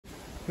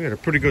We had a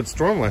pretty good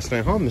storm last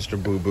night, huh,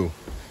 Mr. Boo Boo?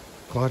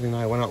 Claudia and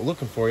I went out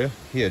looking for you.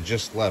 He had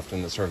just left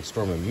and it started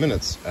storming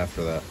minutes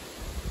after that.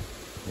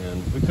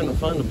 And we couldn't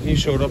find him. He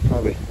showed up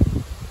probably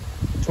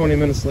 20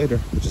 minutes later,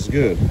 which is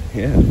good.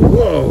 Yeah.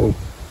 Whoa!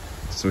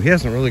 So he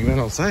hasn't really been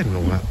outside in a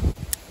while.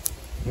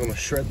 I'm gonna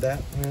shred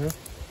that, you know.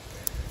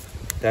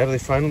 Daddy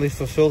finally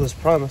fulfilled his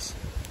promise.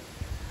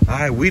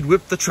 I weed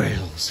whipped the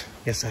trails.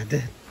 Yes, I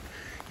did.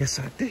 Yes,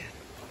 I did.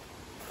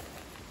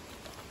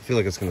 I feel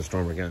like it's gonna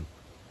storm again.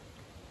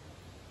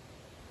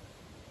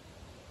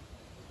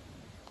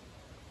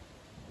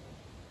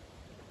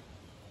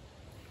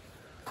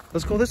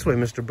 Let's go this way,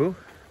 Mr. Boo.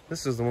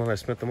 This is the one I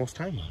spent the most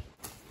time on.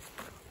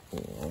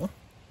 Aw,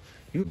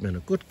 you've been a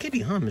good kitty,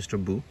 huh, Mr.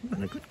 Boo? You've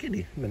been a good kitty.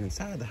 You've been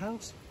inside the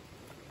house.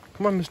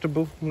 Come on, Mr.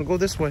 Boo. I'm gonna go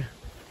this way.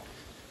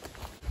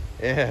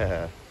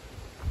 Yeah.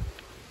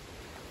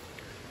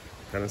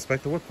 Gotta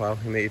inspect the wood pile.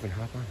 He may even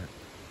hop on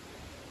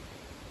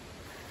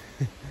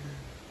it.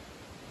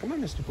 Come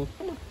on, Mr. Boo.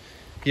 Come on.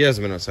 He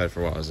hasn't been outside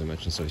for a while, as I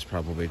mentioned, so he's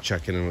probably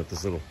checking in with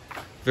his little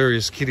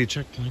various kitty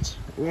checkpoints.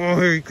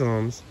 Oh, here he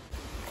comes.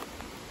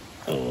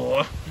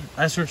 Oh,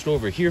 I searched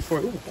over here for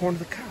it. Ooh, corn of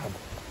the cob.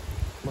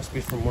 Must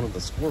be from one of the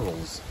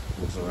squirrels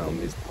that lives around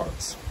these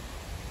parts.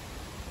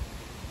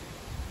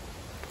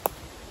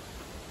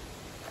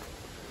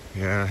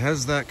 Yeah, it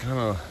has that kind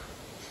of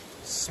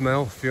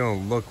smell, feel,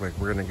 and look like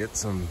we're gonna get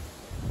some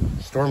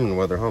storming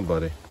weather, huh,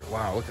 buddy?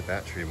 Wow, look at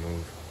that tree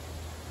move.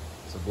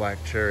 It's a black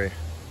cherry.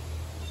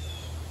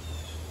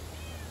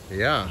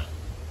 Yeah.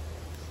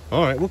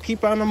 All right, we'll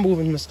keep on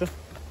moving, mister.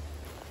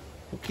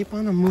 We'll keep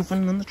on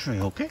moving on the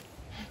trail, okay?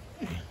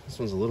 This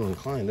one's a little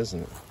inclined,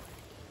 isn't it?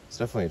 It's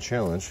definitely a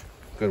challenge.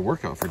 Good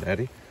workout for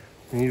Daddy.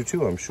 And you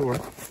too, I'm sure.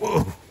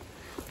 Whoa!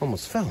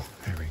 Almost fell.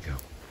 There we go.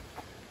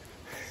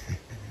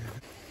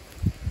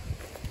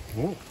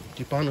 Oh,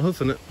 keep on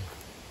hoofing it.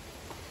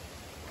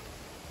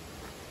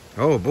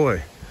 Oh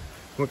boy.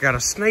 We got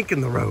a snake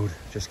in the road.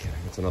 Just kidding.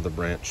 It's another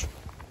branch.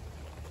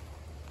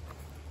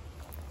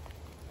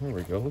 There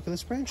we go. Look at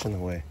this branch in the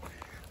way.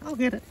 I'll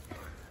get it.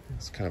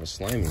 It's kind of a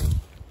slimy one.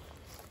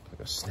 Like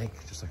a snake,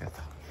 just like I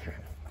thought.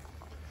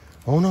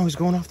 Oh no, he's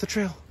going off the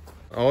trail.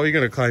 Oh, you're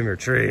gonna climb your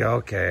tree,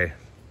 okay.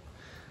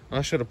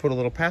 I should have put a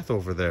little path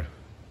over there.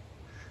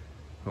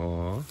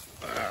 Oh,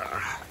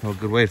 no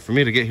good way for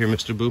me to get here,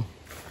 Mr. Boo.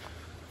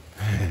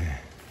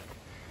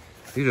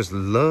 You just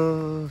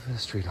love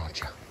this tree, don't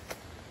you?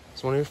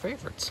 It's one of your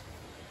favorites,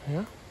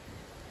 yeah?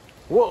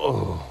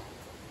 Whoa,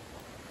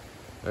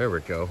 there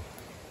we go.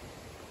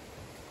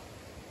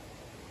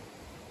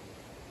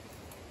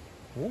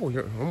 Whoa,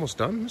 you're almost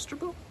done, Mr.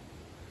 Boo?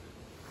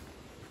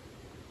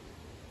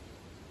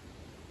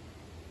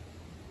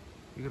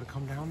 You gonna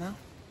come down now?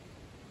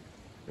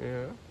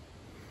 Yeah.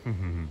 Is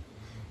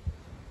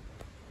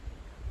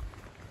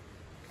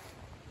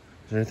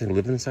there anything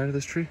living inside of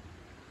this tree?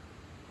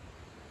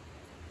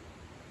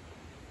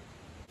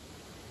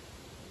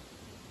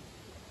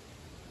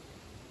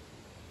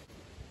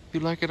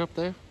 You like it up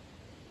there?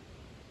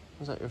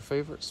 Is that your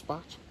favorite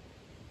spot?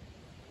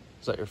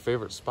 Is that your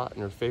favorite spot in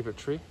your favorite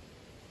tree?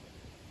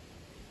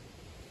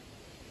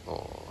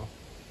 Aww.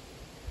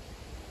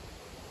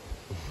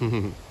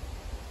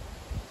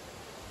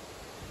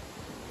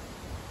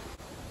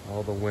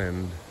 All the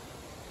wind.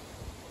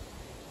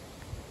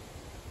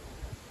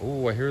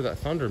 Oh, I hear that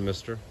thunder,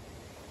 mister.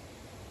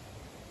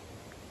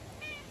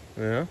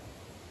 Yeah?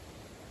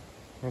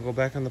 Wanna go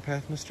back on the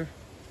path, mister?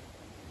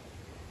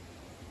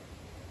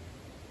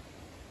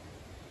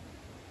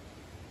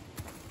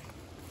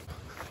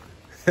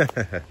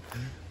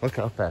 Look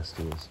how fast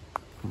he is.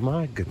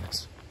 My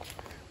goodness.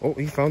 Oh,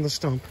 he found the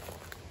stump.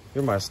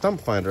 You're my stump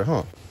finder,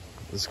 huh?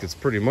 This gets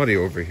pretty muddy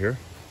over here.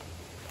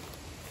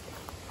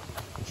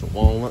 Bunch of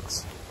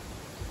walnuts.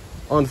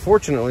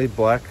 Unfortunately,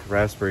 black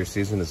raspberry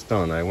season is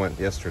done. I went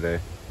yesterday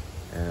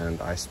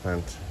and I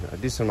spent a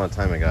decent amount of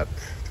time. I got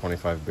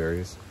 25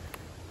 berries.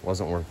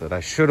 Wasn't worth it. I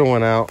should have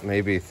went out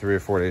maybe 3 or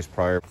 4 days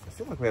prior. I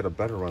feel like we had a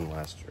better run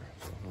last year.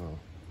 So,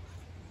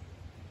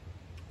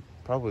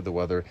 probably the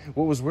weather.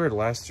 What was weird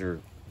last year,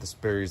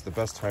 the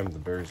best time the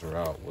berries were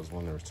out was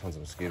when there was tons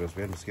of mosquitoes.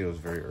 We had mosquitoes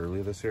very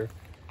early this year.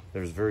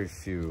 There was very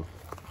few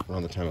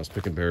around the time I was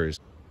picking berries.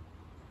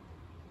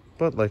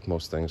 But like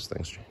most things,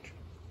 things change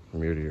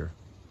from year to year.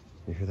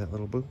 You hear that,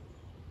 little boo?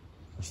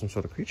 There's some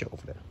sort of creature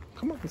over there.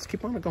 Come on, let's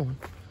keep on going.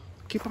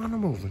 Keep on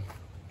moving.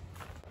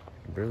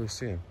 I can barely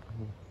see him.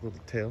 Little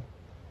tail.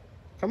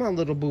 Come on,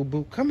 little boo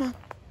boo. Come on.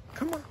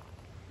 Come on.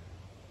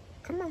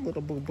 Come on,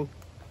 little boo boo.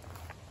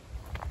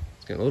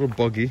 It's getting a little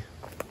buggy.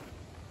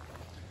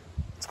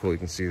 It's cool. You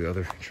can see the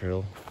other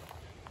trail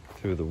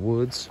through the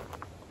woods.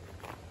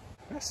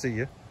 I see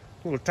you.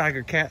 Little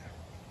tiger cat.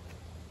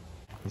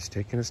 He's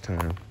taking his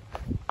time.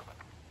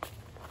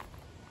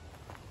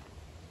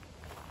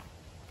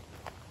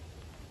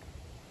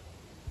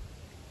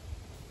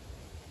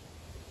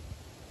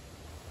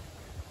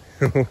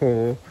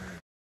 It's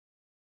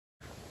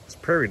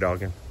prairie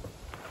dogging.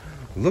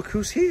 Look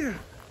who's here.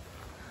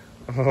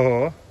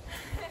 Oh,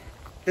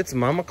 it's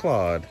Mama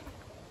Claude.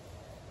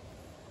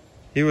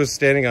 He was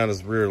standing on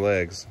his rear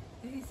legs.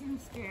 Did he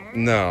scared?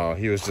 No,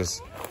 he was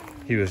just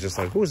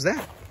like, who's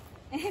that?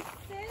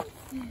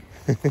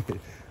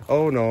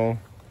 Oh no.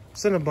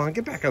 Cinnabon,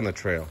 get back on the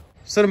trail.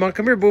 Cinnabon,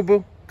 come here,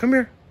 boo-boo. Come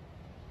here.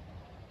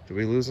 Did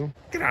we lose him?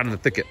 Get out of the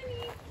thicket.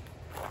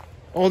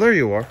 Oh, there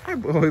you are.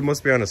 Oh, he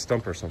must be on a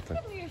stump or something.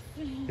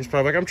 He's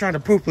probably like, I'm trying to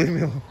poop, leave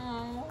me alone.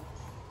 Oh.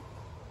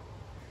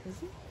 Is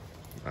he?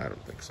 I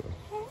don't think so.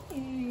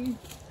 Hey.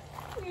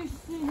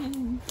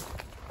 Listen.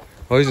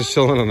 Oh, he's just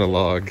chilling on the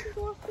log.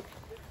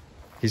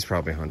 He's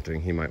probably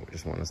hunting. He might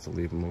just want us to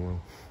leave him alone.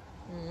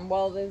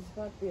 Well, there's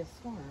about to be a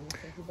storm, so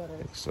you better... I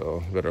think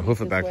so. Better hoof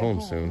it back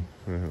home soon.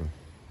 Yeah.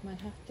 Might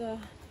have to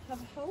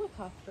have a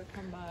helicopter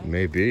come by.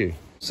 Maybe.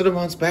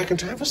 Cinnabon's back in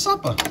time for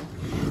supper.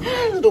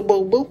 Hey, little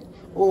boo-boo.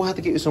 Oh, we'll have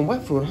to get you some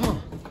wet food, huh?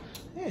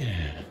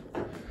 Yeah.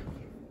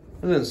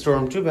 It didn't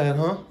storm too bad,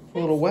 huh? A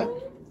little wet.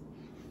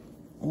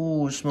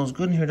 Oh, it smells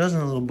good in here,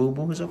 doesn't it, little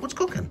boo-boo? He's like, what's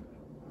cooking?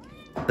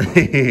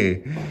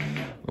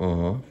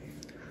 Uh-huh.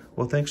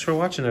 Well, thanks for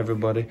watching,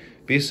 everybody.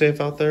 Be safe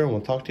out there, and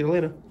we'll talk to you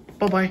later.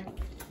 Bye-bye.